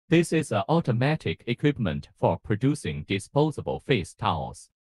This is an automatic equipment for producing disposable face towels.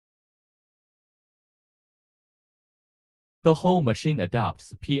 The whole machine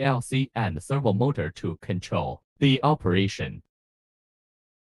adopts PLC and servo motor to control the operation.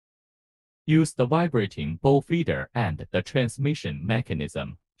 Use the vibrating ball feeder and the transmission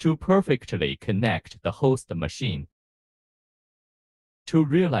mechanism to perfectly connect the host machine. To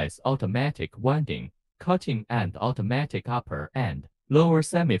realize automatic winding, cutting and automatic upper and lower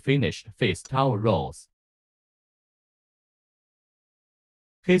semi-finished face towel rolls.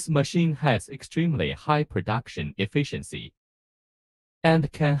 His machine has extremely high production efficiency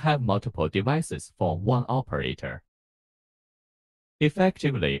and can have multiple devices for one operator,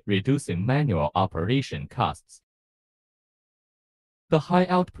 effectively reducing manual operation costs. The high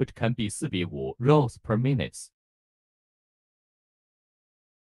output can be 4:5 rolls per minute.